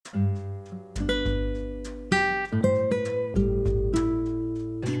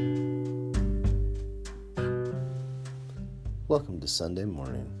to Sunday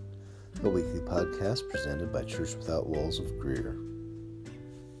Morning, a weekly podcast presented by Church Without Walls of Greer.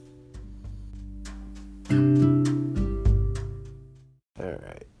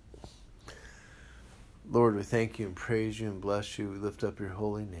 Alright. Lord, we thank you and praise you and bless you. We lift up your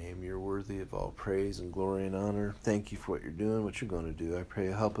holy name. You're worthy of all praise and glory and honor. Thank you for what you're doing, what you're going to do. I pray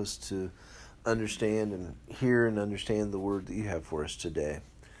you help us to understand and hear and understand the word that you have for us today.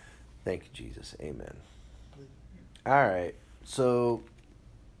 Thank you, Jesus. Amen. All right. So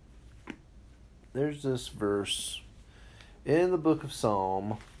there's this verse in the book of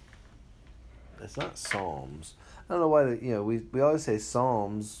Psalm. It's not Psalms. I don't know why, we always say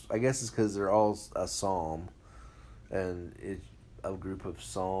Psalms. I guess it's because they're all a psalm. And a group of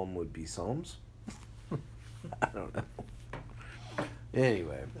psalm would be Psalms. I don't know.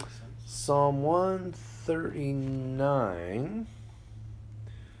 Anyway, Psalm 139,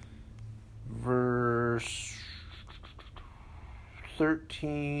 verse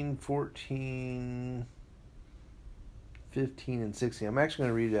 13, 14, 15, and 16. I'm actually going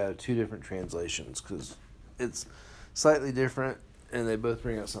to read it out of two different translations because it's slightly different and they both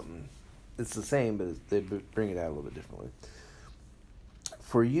bring out something. It's the same, but they bring it out a little bit differently.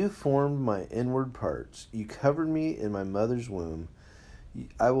 For you formed my inward parts. You covered me in my mother's womb.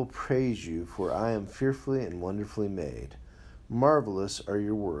 I will praise you, for I am fearfully and wonderfully made. Marvelous are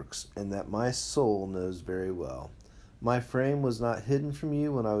your works, and that my soul knows very well. My frame was not hidden from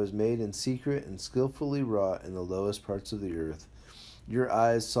you when I was made in secret and skillfully wrought in the lowest parts of the earth. Your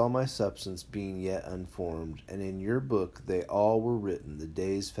eyes saw my substance being yet unformed, and in your book they all were written, the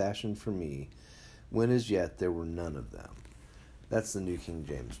days fashioned for me, when as yet there were none of them. That's the New King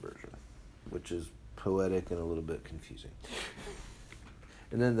James Version, which is poetic and a little bit confusing.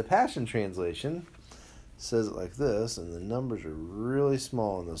 And then the Passion Translation says it like this, and the numbers are really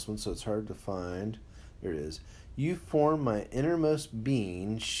small in this one, so it's hard to find. There it is. You formed my innermost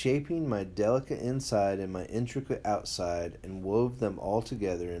being, shaping my delicate inside and my intricate outside, and wove them all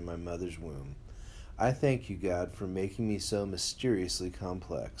together in my mother's womb. I thank you, God, for making me so mysteriously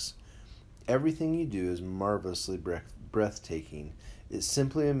complex. Everything you do is marvelously breathtaking. It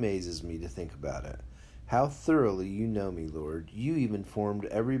simply amazes me to think about it. How thoroughly you know me, Lord. You even formed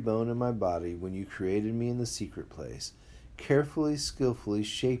every bone in my body when you created me in the secret place, carefully, skillfully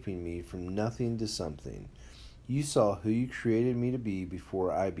shaping me from nothing to something. You saw who you created me to be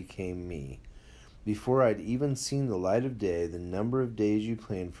before I became me. Before I'd even seen the light of day, the number of days you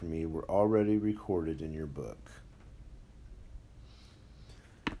planned for me were already recorded in your book.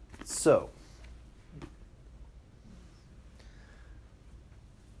 So,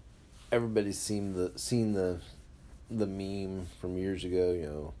 everybody's seen the meme from years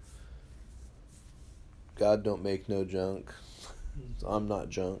ago, God don't make no junk, so I'm not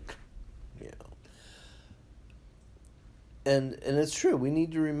junk, And it's true. We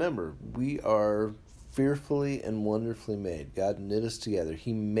need to remember we are fearfully and wonderfully made. God knit us together.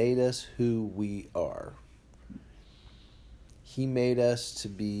 He made us who we are. He made us to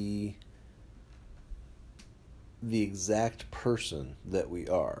be the exact person that we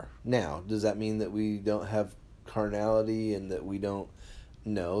are. Now, does that mean that we don't have carnality and that we don't?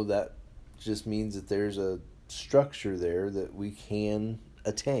 No, that just means that there's a structure there that we can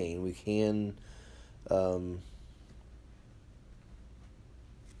attain. We can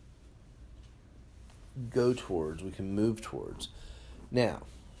go towards. We can move towards. Now,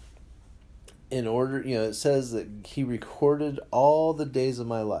 in order, it says that he recorded all the days of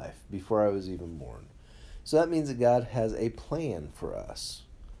my life before I was even born. So that means that God has a plan for us.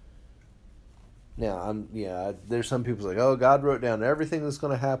 Now, there's some people like, oh, God wrote down everything that's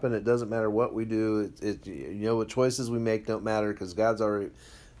going to happen. It doesn't matter what we do. What choices we make don't matter because God's already.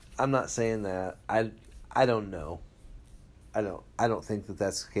 I'm not saying that. I don't know. I don't think that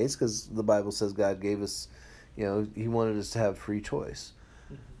that's the case because the Bible says God gave us, He wanted us to have free choice.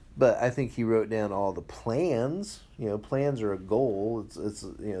 But I think He wrote down all the plans. Plans are a goal. It's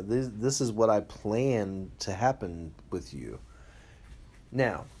this is what I plan to happen with you.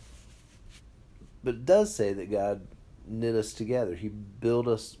 Now, but it does say that God knit us together. He built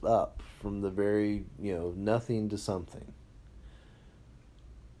us up from the very, nothing to something.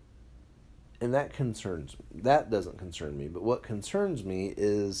 And that doesn't concern me. But what concerns me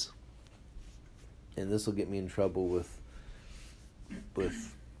is, and this will get me in trouble with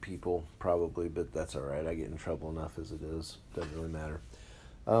people probably, but that's all right. I get in trouble enough as it is. Doesn't really matter.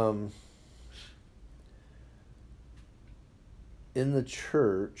 In the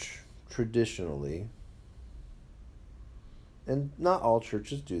church, traditionally, and not all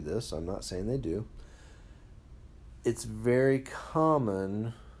churches do this. I'm not saying they do. It's very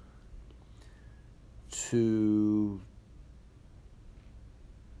common to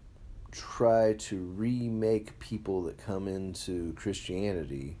try to remake people that come into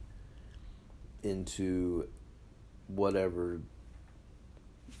Christianity into whatever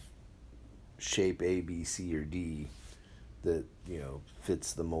shape A, B, C, or D that,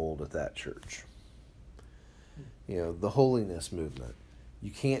 fits the mold of that church. The holiness movement.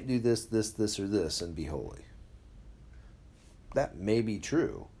 You can't do this, or this and be holy. That may be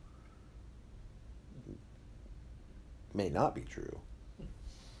true. May not be true.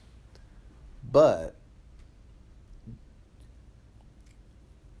 But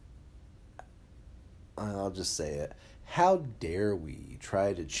I'll just say it. How dare we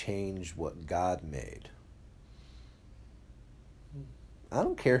try to change what God made? I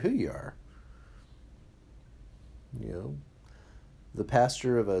don't care who you are. The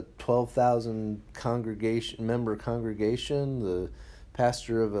pastor of a 12,000 member congregation, the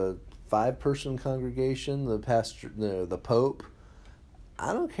pastor of a 5-person congregation, the Pope.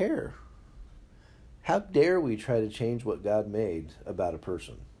 I don't care. How dare we try to change what God made about a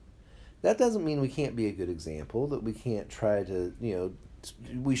person? That doesn't mean we can't be a good example, that we can't try to,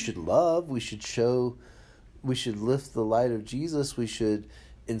 we should love, we should show, we should lift the light of Jesus, we should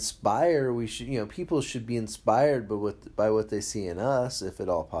inspire, we should, people should be inspired by what they see in us, if at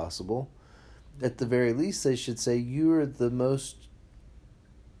all possible. At the very least, they should say, you are the most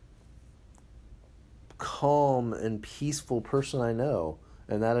calm and peaceful person I know.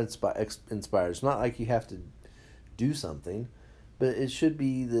 And that inspires. It's not like you have to do something, but it should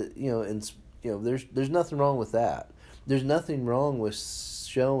be that there's nothing wrong with that. There's nothing wrong with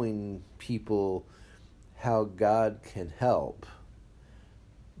showing people how God can help.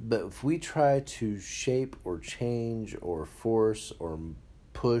 But if we try to shape or change or force or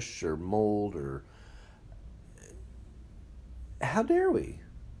push or mold, or how dare we?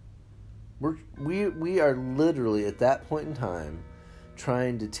 We are literally at that point in time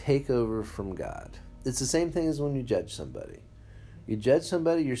trying to take over from God. It's the same thing as when you judge somebody. You judge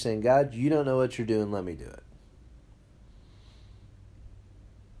somebody, you're saying, God, you don't know what you're doing, let me do it.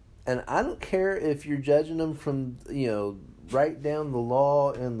 And I don't care if you're judging them from, write down the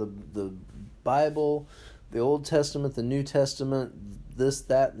law and the Bible, the Old Testament, the New Testament, this,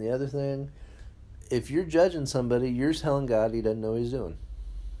 that, and the other thing. If you're judging somebody, you're telling God he doesn't know what he's doing.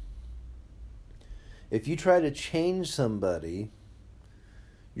 If you try to change somebody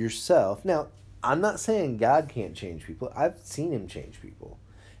yourself, now, I'm not saying God can't change people. I've seen him change people.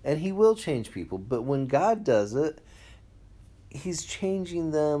 And he will change people. But when God does it, he's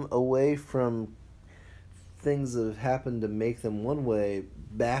changing them away from things that have happened to make them one way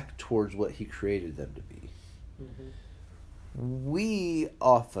back towards what he created them to be. Mm-hmm. We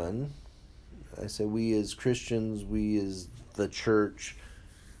often, I say we as Christians, we as the church,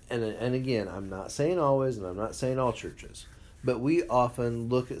 and again, I'm not saying always, and I'm not saying all churches, but we often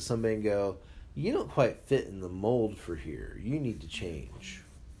look at somebody and go, you don't quite fit in the mold for here. You need to change.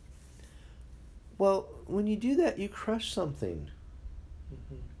 Well, when you do that, you crush something.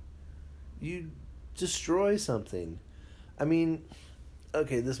 Mm-hmm. You destroy something. I mean,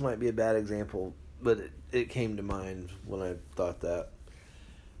 okay, this might be a bad example, but it came to mind when I thought that.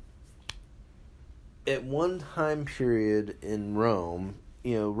 At one time period in Rome,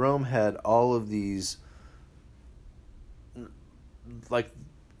 Rome had all of these, like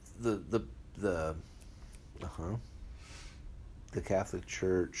the Catholic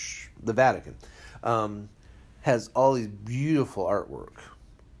Church, the Vatican, has all these beautiful artwork,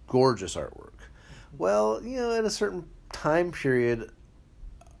 gorgeous artwork. Well, at a certain time period,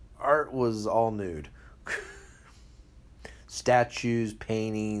 art was all nude. Statues,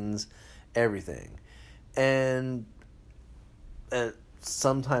 paintings, everything. And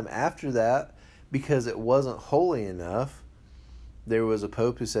sometime after that, because it wasn't holy enough, there was a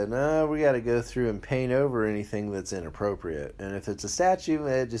pope who said, no, we got to go through and paint over anything that's inappropriate. And if it's a statue,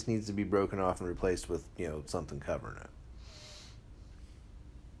 it just needs to be broken off and replaced with, something covering it.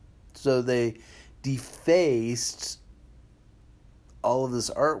 So they defaced all of this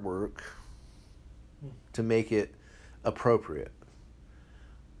artwork to make it appropriate.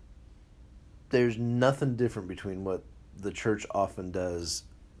 There's nothing different between what the church often does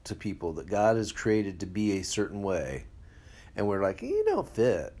to people that God has created to be a certain way, and we're like, you don't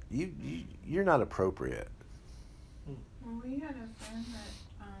fit. You're not appropriate. Well, we had a friend that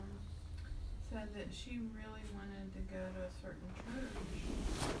said that she really wanted to go to a certain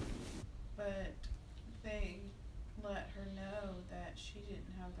church, but they let her know that she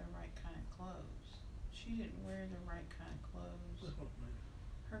didn't have the right kind of clothes. She didn't wear the right kind of clothes.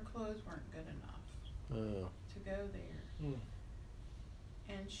 Her clothes weren't good enough to go there.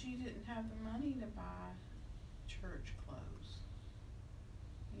 And she didn't have the money to buy church clothes.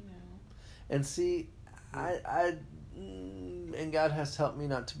 And see, and God has helped me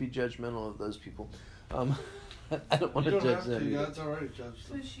not to be judgmental of those people. I don't want to judge them. You don't have to. God's already judged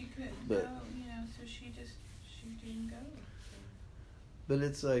them. So she couldn't But- go, so she didn't go. But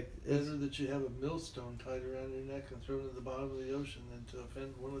it's like, Better that you have a millstone tied around your neck and thrown to the bottom of the ocean than to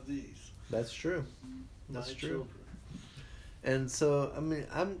offend one of these. that's true. That's My true. children. And so, I mean,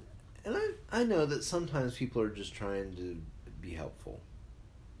 I know that sometimes people are just trying to be helpful.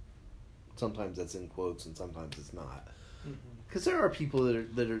 Sometimes that's in quotes, and sometimes it's not. Because there are people that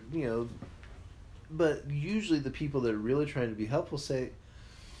are but usually the people that are really trying to be helpful say,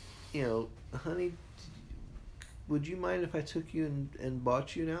 honey, would you mind if I took you and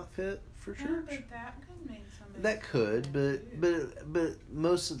bought you an outfit for church? Yeah, but that could make somebody. That could, too. but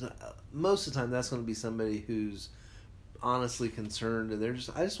most of the time that's going to be somebody who's honestly concerned, and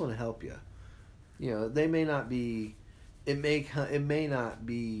I just want to help you. They may not be. It may not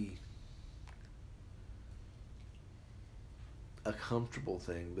be a comfortable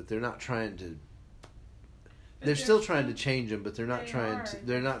thing, but they're not trying to. They're still trying to change them, but they're not trying to.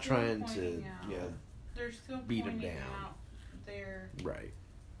 They're not trying to. They're still beat 'em pointing down. out their Right.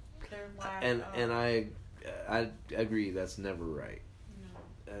 lack And of, and I agree that's never right.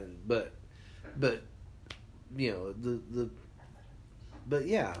 No. And but but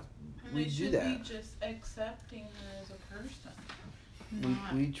yeah, And we they do should that. be just accepting her as a person.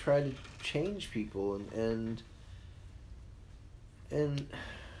 We try to change people and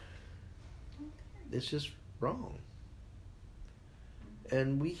it's just wrong.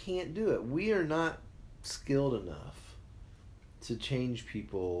 And we can't do it. We are not skilled enough to change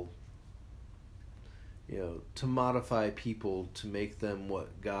people, to modify people to make them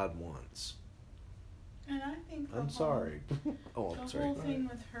what God wants. And I think I'm sorry. Oh, I'm the sorry. whole thing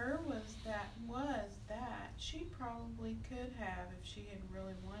with her was that she probably could have, if she had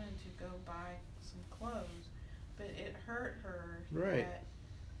really wanted to, go buy some clothes, but it hurt her Right.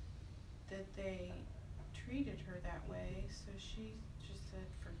 that they treated her that way, so she just said,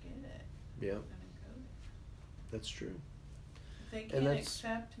 "Forget it. Yeah, I'm gonna go. that's true. They And can't that's-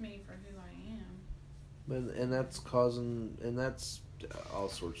 accept me for who I am." And that's causing, and that's all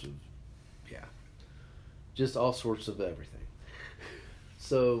sorts of, just all sorts of everything.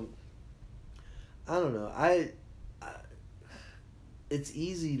 So, I don't know. I it's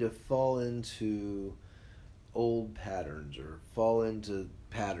easy to fall into old patterns or fall into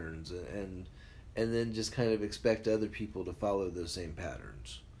patterns and then just kind of expect other people to follow those same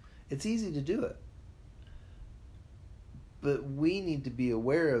patterns. It's easy to do it. But we need to be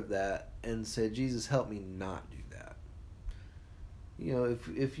aware of that and say, Jesus, help me not do that.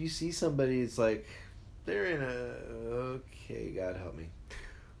 If you see somebody, it's like, they're in okay, God help me.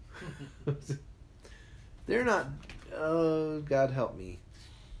 They're not, oh, God help me.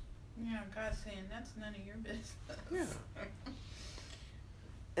 Yeah, God's saying that's none of your business. Yeah.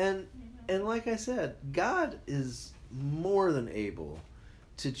 And like I said, God is more than able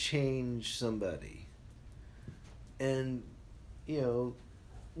to change somebody. And,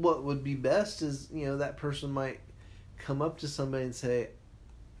 what would be best is, that person might come up to somebody and say,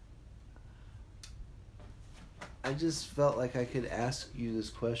 I just felt like I could ask you this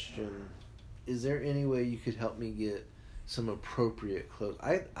question. Is there any way you could help me get some appropriate clothes?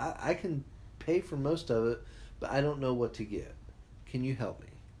 I can pay for most of it, but I don't know what to get. Can you help me?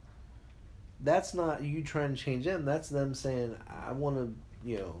 That's not you trying to change them. That's them saying, I want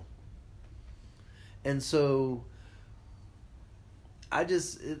to, And so,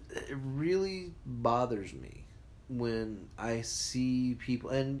 it really bothers me when I see people,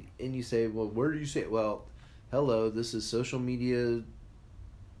 and you say, well, where do you see it? Well, hello, this is social media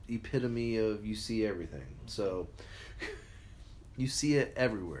epitome of you see everything. So, you see it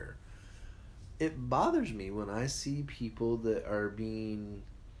everywhere. It bothers me when I see people that are being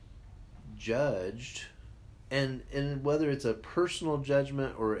judged, and whether it's a personal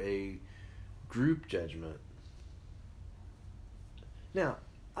judgment or a group judgment. Now,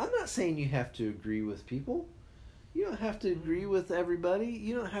 I'm not saying you have to agree with people. You don't have to agree with everybody.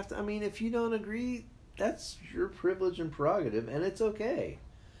 You don't have to, if you don't agree, that's your privilege and prerogative, and it's okay.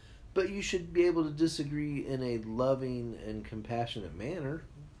 But you should be able to disagree in a loving and compassionate manner.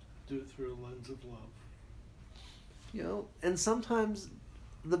 Do it through a lens of love. And sometimes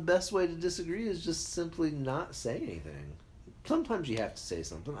the best way to disagree is just simply not say anything. Sometimes you have to say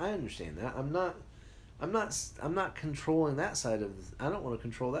something. I understand that. I'm not controlling that side of I don't want to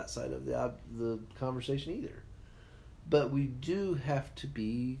control that side of the conversation either. But we do have to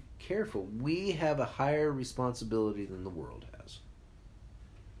be careful. We have a higher responsibility than the world has.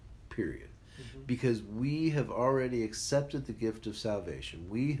 Period. because we have already accepted the gift of salvation.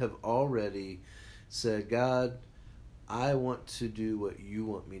 We have already said, God, I want to do what you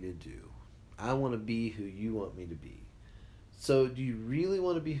want me to do. I want to be who you want me to be. So do you really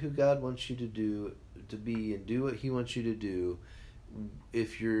want to be who God wants you to be and do what he wants you to do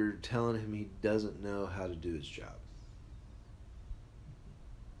if you're telling him he doesn't know how to do his job?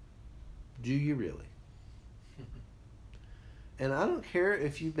 Do you really? And I don't care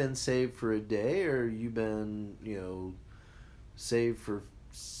if you've been saved for a day or you've been, saved for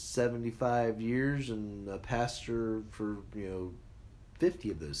 75 years and a pastor for,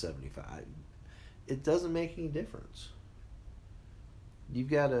 50 of those 75. It doesn't make any difference. You've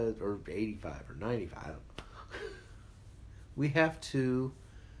got or 85 or 95. I don't know.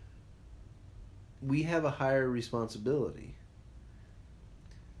 We have a higher responsibility.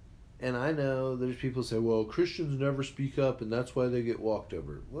 And I know there's people who say, well, Christians never speak up and that's why they get walked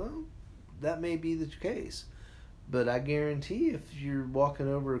over. Well, that may be the case. But I guarantee if you're walking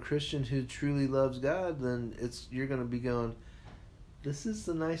over a Christian who truly loves God, then you're going to be going, this is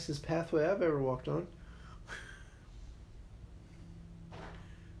the nicest pathway I've ever walked on.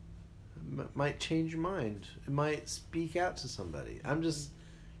 It might change your mind. It might speak out to somebody. I don't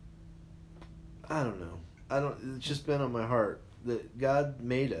know. It's just been on my heart that God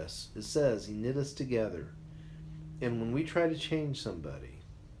made us. It says he knit us together. And when we try to change somebody,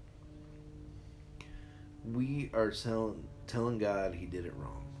 we are telling God he did it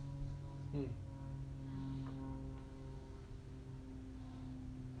wrong.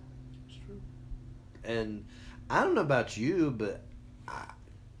 It's true. And I don't know about you, but I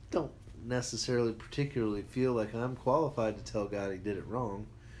don't necessarily particularly feel like I'm qualified to tell God he did it wrong.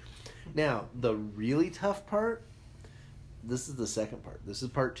 Now, the really tough part, this is the second part. This is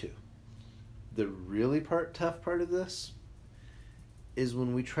part 2. The really tough part of this is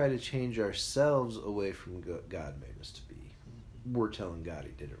when we try to change ourselves away from God made us to be. We're telling God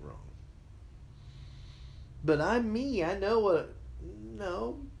he did it wrong. But I'm me. I know what...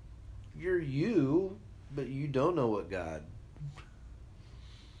 No, you're you, but you don't know what God...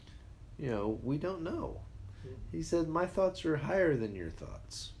 we don't know. He said, my thoughts are higher than your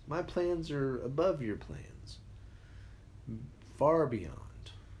thoughts. My plans are above your plans. Far beyond.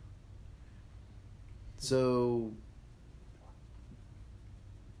 So,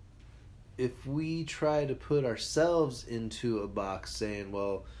 if we try to put ourselves into a box saying,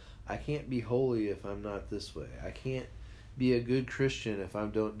 well, I can't be holy if I'm not this way. I can't be a good Christian if I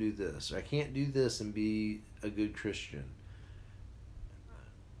don't do this. I can't do this and be a good Christian.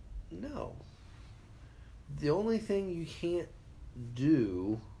 No. The only thing you can't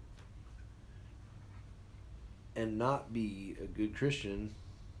do and not be a good Christian,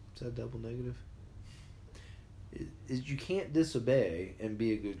 is that double negative? Is you can't disobey and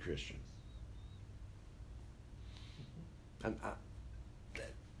be a good Christian.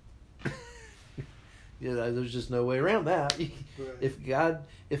 There's just no way around that. Right.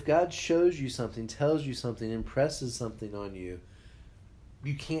 If God shows you something, tells you something, impresses something on you,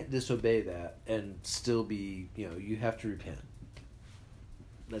 you can't disobey that and still be, you have to repent.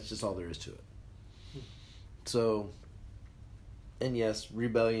 That's just all there is to it. So, and yes,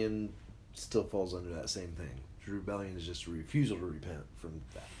 rebellion still falls under that same thing. Rebellion is just a refusal to repent from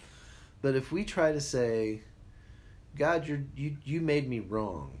that. But if we try to say, God, you made me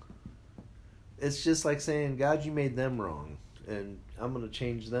wrong, it's just like saying, God, you made them wrong, and I'm going to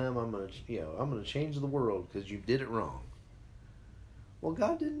change them. I'm going to change the world because you did it wrong. Well,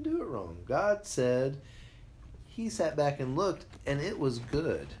 God didn't do it wrong. God said he sat back and looked, and it was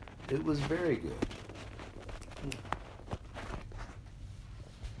good. It was very good.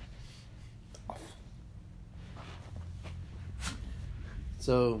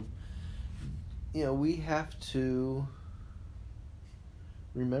 So, we have to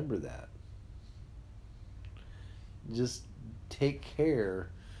remember that. Just take care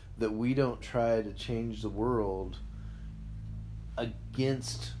that we don't try to change the world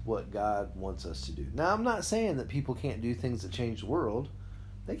against what God wants us to do. Now, I'm not saying that people can't do things that change the world.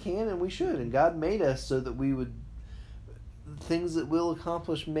 They can, and we should. And God made us so that we would... Things that we'll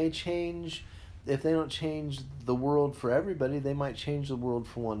accomplish may change. If they don't change the world for everybody, they might change the world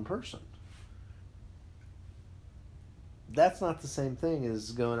for one person. That's not the same thing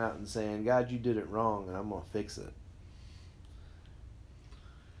as going out and saying, God, you did it wrong, and I'm going to fix it.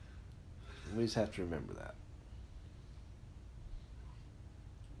 We just have to remember that.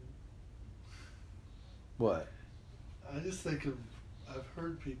 What? I just think I've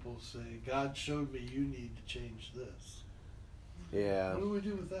heard people say, God showed me you need to change this. Yeah. What do we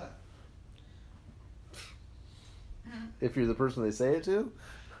do with that? If you're the person they say it to?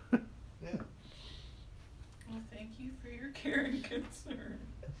 Yeah. Well, thank you for your care and concern.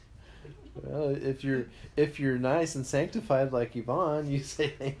 Well, if you're nice and sanctified like Yvonne, you say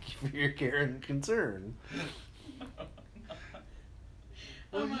thank you for your care and concern.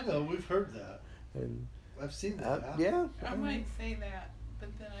 Well, you know, we've heard that. And I've seen that happen. yeah. I might say that, but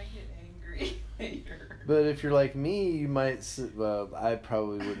then I get angry later. But if you're like me, you might. I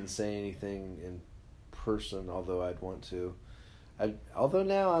probably wouldn't say anything in person, although I'd want to. Although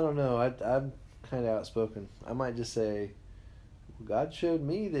now I don't know. I'm kind of outspoken. I might just say, God showed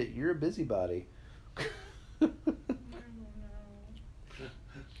me that you're a busybody. I don't know.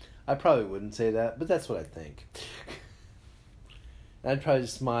 I probably wouldn't say that, but that's what I think. I'd probably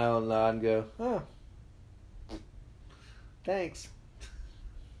just smile and nod and go, oh, thanks.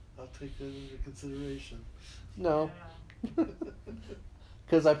 I'll take that into consideration. No, Yeah.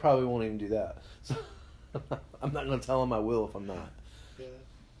 because I probably won't even do that. So I'm not going to tell him I will if I'm not. Yeah.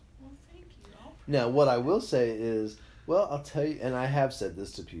 Well, thank you. Now, what I will say is, well, I'll tell you, and I have said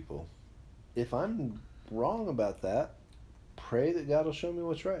this to people, if I'm wrong about that, pray that God will show me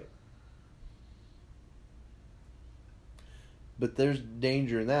what's right. But there's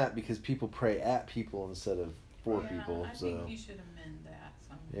danger in that because people pray at people instead of for people. I So think you should amend that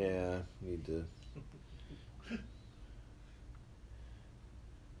somehow. yeah, need to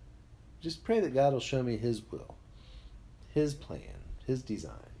just pray that God will show me His will, His plan, His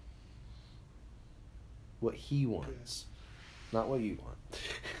design, what He wants, not what you want.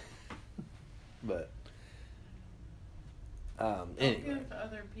 But Don't anyway, give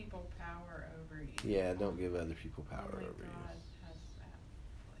other people power over you. yeah, don't give other people power Only over you. God has that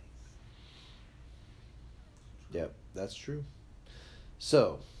place. Yep, that's true.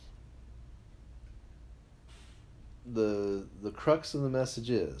 So, the crux of the message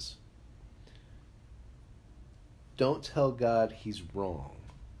is, don't tell God He's wrong.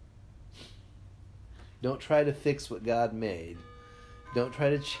 Don't try to fix what God made. Don't try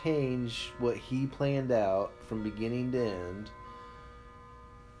to change what He planned out from beginning to end.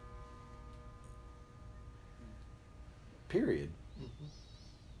 Period. Mm-hmm.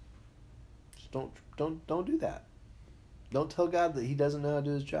 Just don't do that. Don't tell God that He doesn't know how to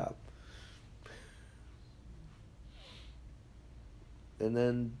do His job. And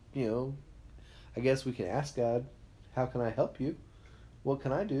then, I guess we can ask God, how can I help you? What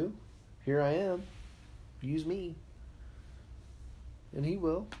can I do? Here I am. Use me. And He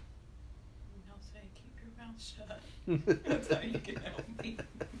will. And he'll say, keep your mouth shut. That's how you can help me.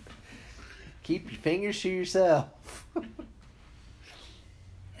 Keep your fingers to yourself.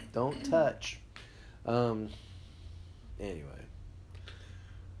 Don't touch. Anyway.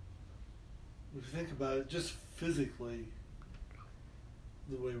 If you think about it, just physically,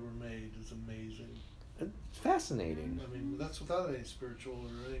 the way we're made is amazing. It's fascinating. I mean, that's without any spiritual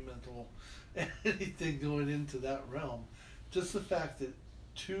or any mental anything going into that realm. Just the fact that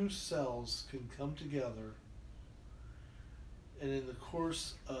two cells can come together and in the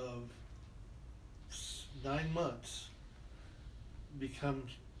course of 9 months become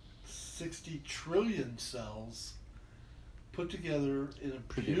 60 trillion cells put together in a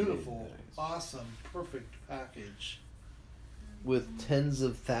Pretty beautiful, amazing things. awesome, perfect package. With tens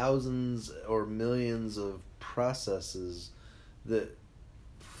of thousands or millions of processes that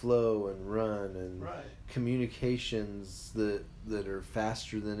flow and run and Right. communications that are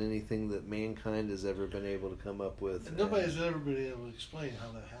faster than anything that mankind has ever been able to come up with. And nobody's ever been able to explain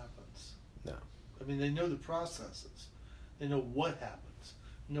how that happens. No. I mean, they know the processes. They know what happens.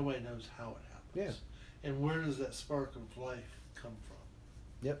 Nobody knows how it happens. Yeah. And where does that spark of life come from?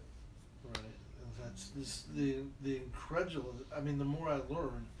 Yep. Right. And that's this, the incredulous. I mean, the more I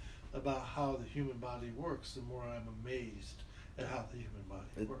learn about how the human body works, the more I'm amazed at how the human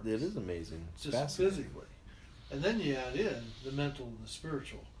body works. It is amazing. It's Just fascinating. physically. And then you add in the mental and the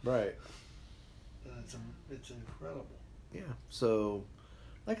spiritual. Right. And it's incredible. Yeah. So,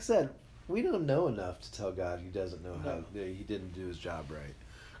 like I said, we don't know enough to tell God He doesn't know how He didn't do His job right.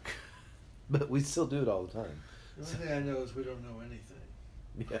 But we still do it all the time. The only thing I know is we don't know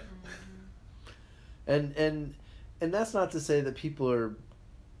anything. Yeah. And that's not to say that people are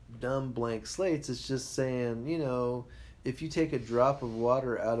dumb blank slates. It's just saying, if you take a drop of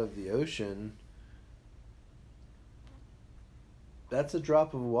water out of the ocean, that's a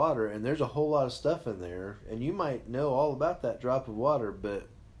drop of water, and there's a whole lot of stuff in there, and you might know all about that drop of water, but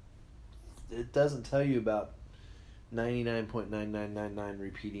it doesn't tell you about 99.9999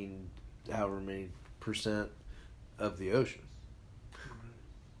 repeating however many percent of the ocean.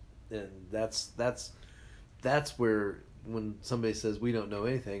 And that's where, when somebody says we don't know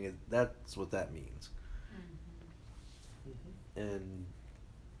anything, that's what that means. Mm-hmm. And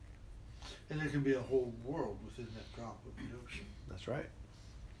And there can be a whole world within that drop of the ocean. That's right.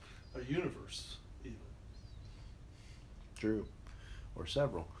 A universe, even. True. Or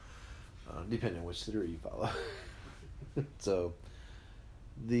several. Depending on which theory you follow. So,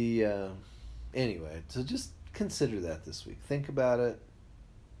 anyway, so just consider that this week. Think about it.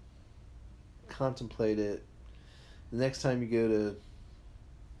 Contemplate it. The next time you go to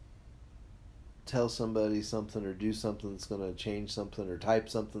tell somebody something or do something that's going to change something or type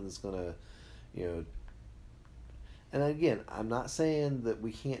something that's going to, and again, I'm not saying that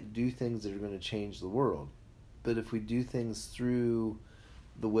we can't do things that are going to change the world, but if we do things through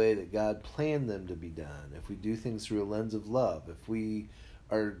the way that God planned them to be done, if we do things through a lens of love, if we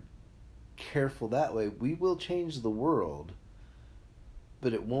are careful that way, we will change the world,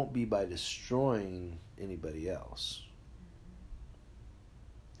 but it won't be by destroying anybody else.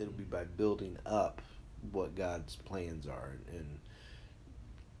 It'll be by building up what God's plans are and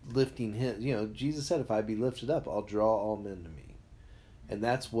lifting Him. Jesus said, if I be lifted up, I'll draw all men to me. And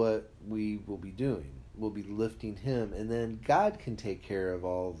that's what we will be doing. We'll be lifting Him, and then God can take care of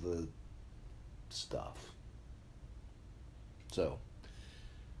all the stuff. So,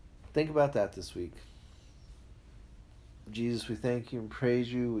 think about that this week. Jesus, we thank you and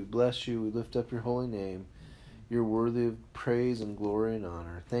praise you. We bless you. We lift up your holy name. You're worthy of praise and glory and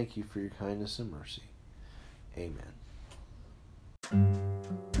honor. Thank you for your kindness and mercy. Amen.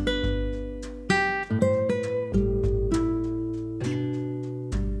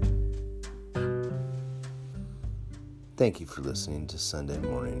 Thank you for listening to Sunday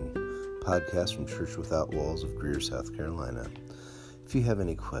Morning Podcast from Church Without Walls of Greer, South Carolina. If you have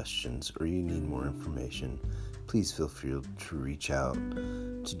any questions or you need more information, please feel free to reach out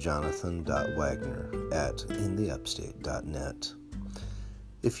to jonathan.wagner@intheupstate.net.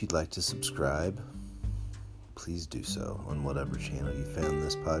 If you'd like to subscribe, please do so on whatever channel you found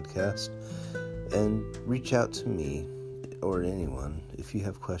this podcast, and reach out to me or anyone if you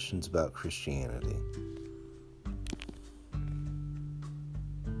have questions about Christianity.